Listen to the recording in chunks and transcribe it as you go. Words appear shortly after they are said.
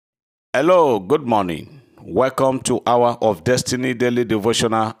Hello, good morning. Welcome to Hour of Destiny Daily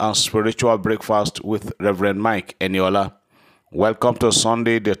Devotional and Spiritual Breakfast with Reverend Mike Eniola. Welcome to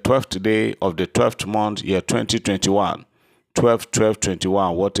Sunday, the 12th day of the 12th month, year 2021.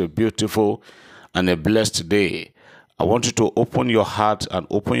 12-12-21. What a beautiful and a blessed day. I want you to open your heart and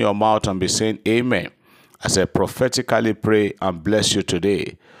open your mouth and be saying amen as I prophetically pray and bless you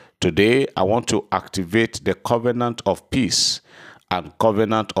today. Today, I want to activate the covenant of peace and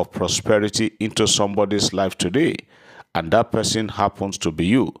covenant of prosperity into somebody's life today, and that person happens to be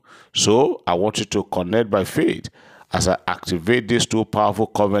you. So I want you to connect by faith as I activate these two powerful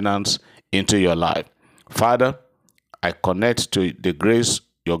covenants into your life. Father, I connect to the grace,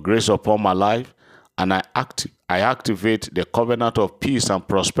 your grace upon my life, and I activate the covenant of peace and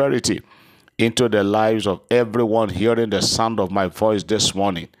prosperity into the lives of everyone hearing the sound of my voice this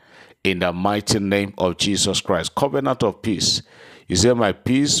morning. In the mighty name of Jesus Christ. Covenant of peace. He said, my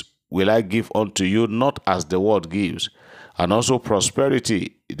peace will I give unto you, not as the world gives. And also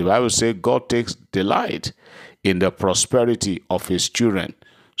prosperity. The Bible says God takes delight in the prosperity of his children.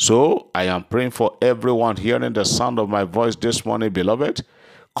 So I am praying for everyone hearing the sound of my voice this morning, beloved.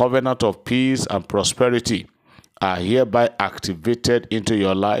 Covenant of peace and prosperity are hereby activated into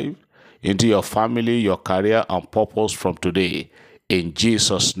your life, into your family, your career, and purpose from today. In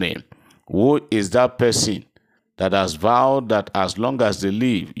Jesus' name. Who is that person that has vowed that as long as they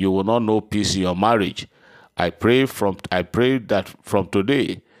live, you will not know peace in your marriage? I pray that from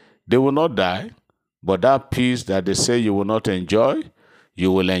today, they will not die, but that peace that they say you will not enjoy,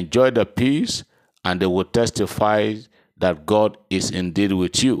 you will enjoy the peace, and they will testify that God is indeed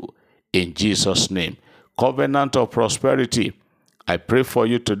with you. In Jesus' name. Covenant of prosperity. I pray for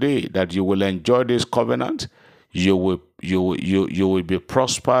you today that you will enjoy this covenant. You will be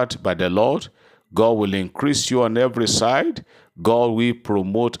prospered by the Lord. God will increase you on every side. God will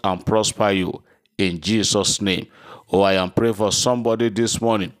promote and prosper you in Jesus' name. Oh, I am praying for somebody this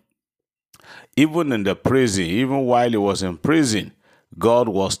morning. Even in the prison, even while he was in prison, God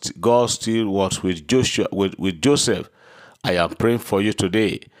still was with Joseph. I am praying for you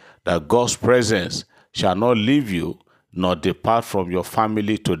today that God's presence shall not leave you nor depart from your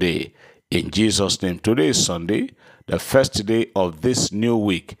family today. In Jesus' name. Today is Sunday, the first day of this new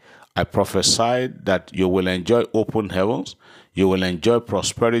week. I prophesy that you will enjoy open heavens. You will enjoy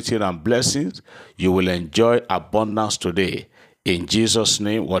prosperity and blessings. You will enjoy abundance today. In Jesus'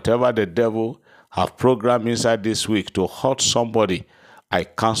 name, whatever the devil have programmed inside this week to hurt somebody, I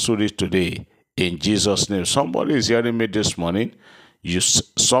cancel it today. In Jesus' name. Somebody is hearing me this morning. You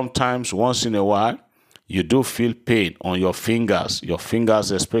sometimes, once in a while, you do feel pain on your fingers,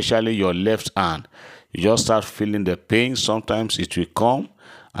 especially your left hand. You just start feeling the pain. Sometimes it will come,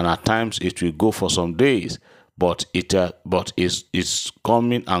 and at times it will go for some days, but it's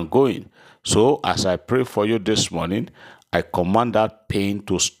coming and going. So as I pray for you this morning, I command that pain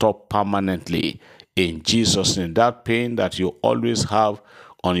to stop permanently in Jesus' name. That pain that you always have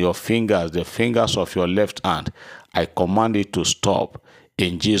on your fingers, the fingers of your left hand, I command it to stop.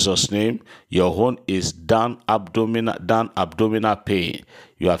 In Jesus' name. Your own is down abdominal pain.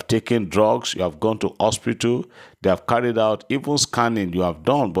 You have taken drugs, you have gone to hospital, they have carried out even scanning you have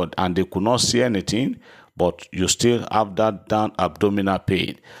done, and they could not see anything, but you still have that down abdominal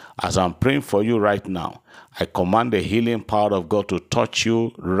pain. As I'm praying for you right now, I command the healing power of God to touch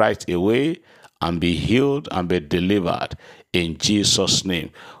you right away and be healed and be delivered in Jesus'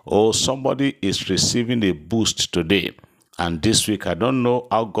 name. Oh, somebody is receiving a boost today. And this week, I don't know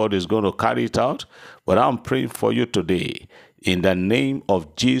how God is going to carry it out, but I'm praying for you today. In the name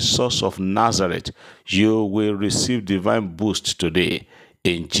of Jesus of Nazareth, you will receive divine boost today.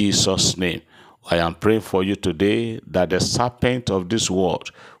 In Jesus' name. I am praying for you today that the serpent of this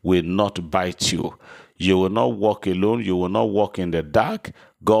world will not bite you. You will not walk alone. You will not walk in the dark.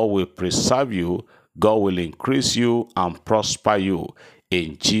 God will preserve you. God will increase you and prosper you.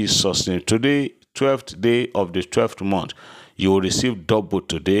 In Jesus' name. Today, 12th day of the 12th month, you will receive double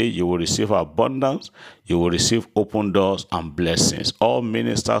today. You will receive abundance. You will receive open doors and blessings. All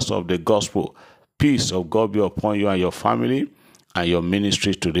ministers of the gospel, peace of God be upon you and your family and your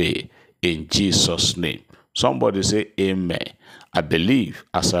ministry today. In Jesus' name. Somebody say amen. I believe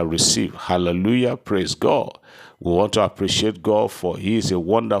as I receive. Hallelujah. Praise God. We want to appreciate God, for he is a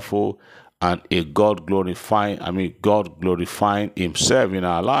wonderful and a God glorifying himself in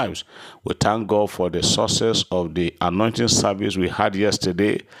our lives. We thank God for the success of the anointing service we had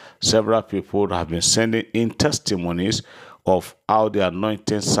yesterday. Several people have been sending in testimonies of how the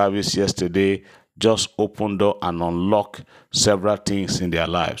anointing service yesterday just opened door and unlocked several things in their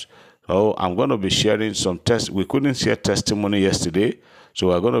lives. So I'm going to be sharing some We couldn't share testimony yesterday, So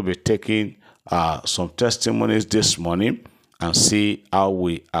we're going to be taking some testimonies this morning and see how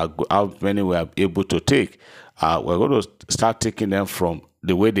many we are able to take. We're going to start taking them from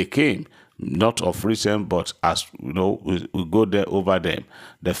the way they came, not of recent, but as you know, we go there over them.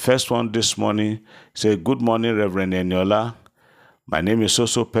 The first one this morning say, "Good morning, Reverend Eniola. My name is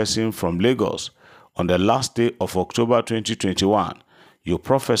Soso Person from Lagos. On the last day of October 2021, you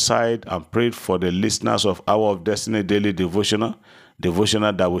prophesied and prayed for the listeners of Hour of Destiny Daily Devotional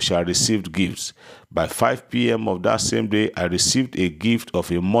that we shall receive gifts. By 5 p.m. of that same day, I received a gift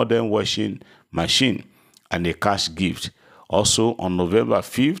of a modern washing machine and a cash gift. Also, on November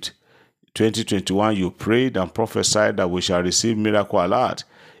 5th, 2021, you prayed and prophesied that we shall receive miracle alert.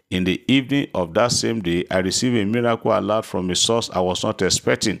 In the evening of that same day, I received a miracle alert from a source I was not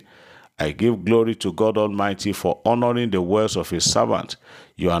expecting. I give glory to God Almighty for honoring the words of His servant.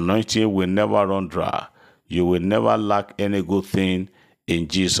 Your anointing will never run dry. You will never lack any good thing in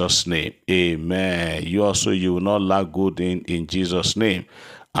Jesus' name. Amen. You will not lack good thing in Jesus' name."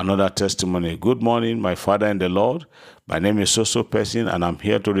 Another testimony. "Good morning, my Father in the Lord. My name is Soso Person, and I'm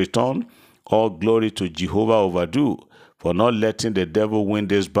here to return all glory to Jehovah Overdue for not letting the devil win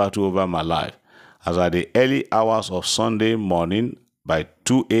this battle over my life. As at the early hours of Sunday morning, by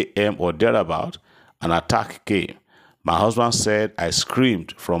 2 a.m. or thereabout, an attack came. My husband said I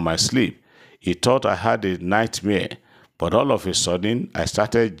screamed from my sleep. He thought I had a nightmare, but all of a sudden, I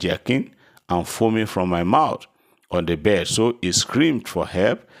started jerking and foaming from my mouth on the bed. So he screamed for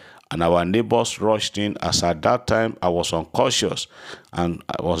help, and our neighbors rushed in, as at that time I was unconscious and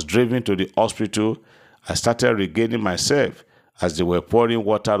I was driven to the hospital. I started regaining myself. As they were pouring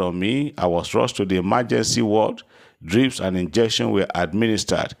water on me, I was rushed to the emergency ward. Drips and injections were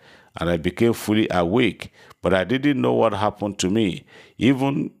administered, and I became fully awake. But I didn't know what happened to me.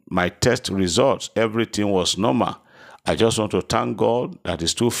 Even my test results, everything was normal. I just want to thank God that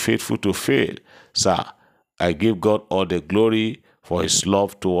is too faithful to fail. Sir, I give God all the glory for His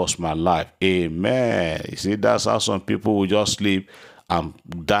love towards my life. Amen. You see, that's how some people will just sleep and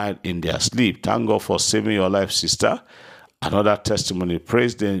die in their sleep. Thank God for saving your life, sister. Another testimony.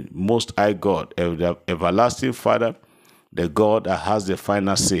 Praise the Most High God, the everlasting Father, the God that has the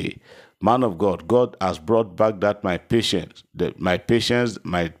final say. Man of God, God has brought back that my patient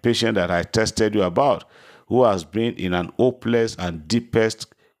that I tested you about, who has been in an hopeless and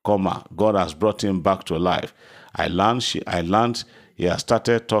deepest coma. God has brought him back to life. I learned he has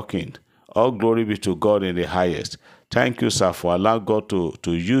started talking. All glory be to God in the highest. Thank you, sir, for allowing God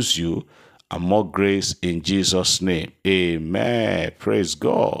to use you, and more grace in Jesus' name. Amen. Praise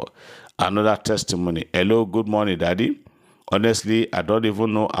God. Another testimony. Hello, good morning, Daddy. Honestly, I don't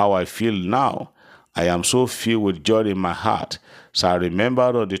even know how I feel now. I am so filled with joy in my heart. So I remember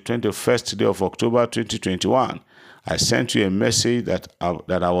on the 21st day of October 2021, I sent you a message that I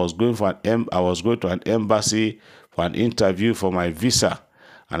was going to an embassy for an interview for my visa,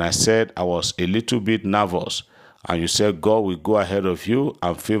 and I said I was a little bit nervous. And you said God will go ahead of you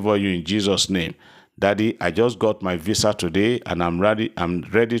and favor you in Jesus' name. Daddy, I just got my visa today, and I'm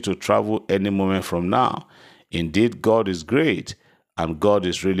ready to travel any moment from now. Indeed, God is great, and God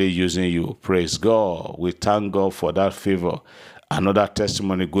is really using you. Praise God. We thank God for that favor. Another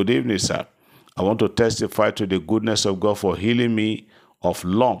testimony. Good evening, sir. I want to testify to the goodness of God for healing me of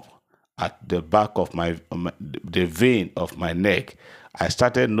lump at the back of the vein of my neck. I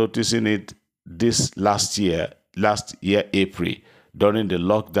started noticing it this last year, April, during the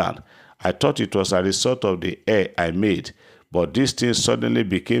lockdown. I thought it was a result of the air I made, but this thing suddenly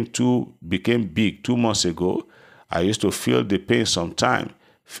became big 2 months ago. I used to feel the pain sometimes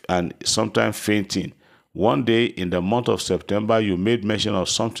fainting. One day in the month of September, you made mention of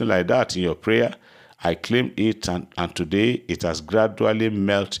something like that in your prayer. I claimed it, and today it has gradually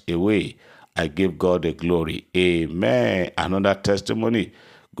melted away. I give God the glory. Amen. Another testimony.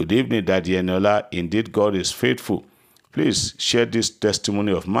 Good evening, Daddy Eniola. Indeed, God is faithful. Please share this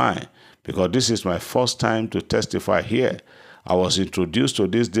testimony of mine, because this is my first time to testify here. I was introduced to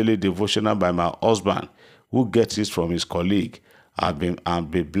this daily devotional by my husband, who gets it from his colleague. I've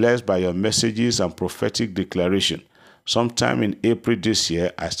been blessed by your messages and prophetic declaration. Sometime in April this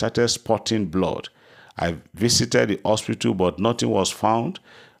year, I started spotting blood. I visited the hospital, but nothing was found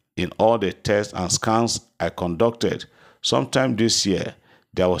in all the tests and scans I conducted. Sometime this year,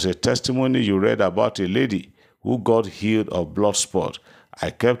 there was a testimony you read about a lady who got healed of blood spot. I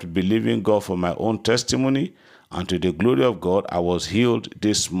kept believing God for my own testimony, and to the glory of God, I was healed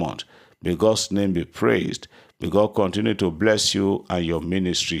this month. May God's name be praised. May God continue to bless you and your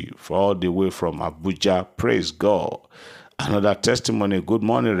ministry for all the way from Abuja. Praise God. Another testimony. Good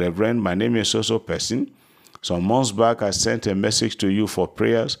morning, Reverend. My name is Soso Person. Some months back, I sent a message to you for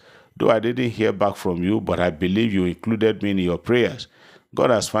prayers. Though I didn't hear back from you, but I believe you included me in your prayers. God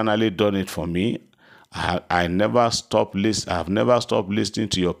has finally done it for me. I have never stopped listening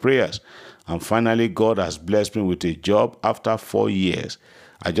to your prayers. And finally, God has blessed me with a job after 4 years.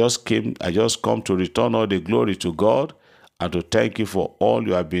 I just come to return all the glory to God and to thank you for all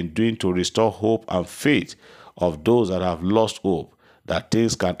you have been doing to restore hope and faith of those that have lost hope, that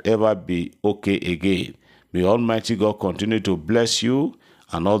things can ever be okay again. May Almighty God continue to bless you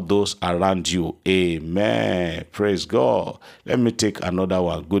and all those around you. Amen. Praise God. Let me take another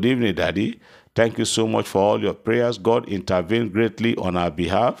one. Good evening, Daddy. Thank you so much for all your prayers. God intervened greatly on our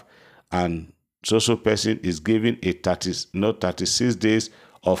behalf, and so person is given a 36 days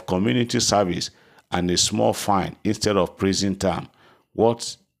of community service and a small fine instead of prison term.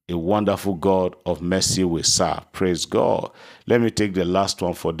 What a wonderful God of mercy we serve. Praise God. Let me take the last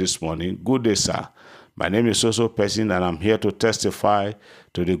one for this morning. Good day, sir. My name is so person, and I'm here to testify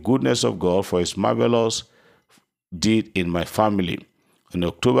to the goodness of God for his marvelous deed in my family. On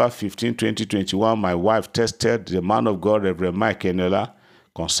October 15, 2021, my wife tested the man of God, Reverend Mike Eniola,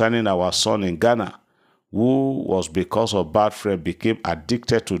 concerning our son in Ghana, who was, because of bad friend, became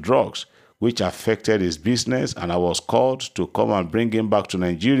addicted to drugs, which affected his business, and I was called to come and bring him back to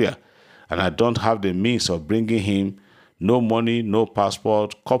Nigeria. And I don't have the means of bringing him, no money, no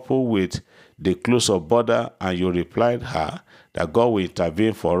passport, coupled with the close of border, and you replied her that God will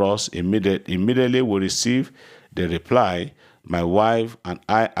intervene for us. Immediately we received the reply. My wife and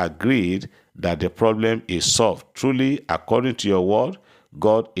I agreed that the problem is solved. Truly, according to your word,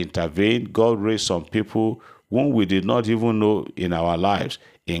 God intervened. God raised some people whom we did not even know in our lives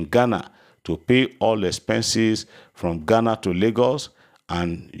in Ghana to pay all expenses from Ghana to Lagos,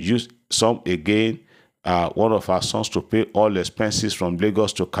 and use some again, one of our sons, to pay all expenses from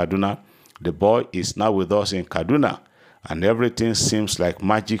Lagos to Kaduna. The boy is now with us in Kaduna, and everything seems like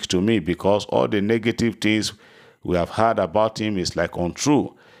magic to me, because all the negative things we have heard about him is like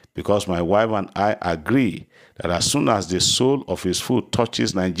untrue, because my wife and I agree that as soon as the sole of his foot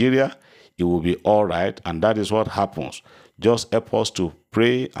touches Nigeria, it will be all right, and that is what happens. Just help us to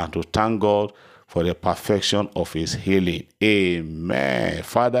pray and to thank God for the perfection of his healing. Amen.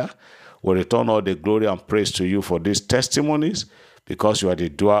 Father, we return all the glory and praise to you for these testimonies, because you are the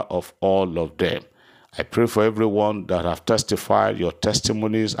doer of all of them. I pray for everyone that have testified. Your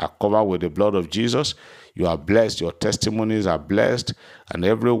testimonies are covered with the blood of Jesus. You are blessed. Your testimonies are blessed. And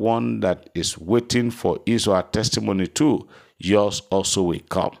everyone that is waiting for his or her testimony too, yours also will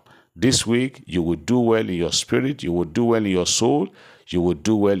come. This week, you will do well in your spirit. You will do well in your soul. You will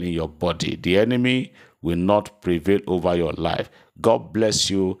do well in your body. The enemy will not prevail over your life. God bless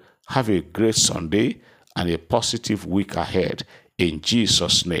you. Have a great Sunday and a positive week ahead. In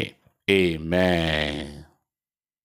Jesus' name, amen.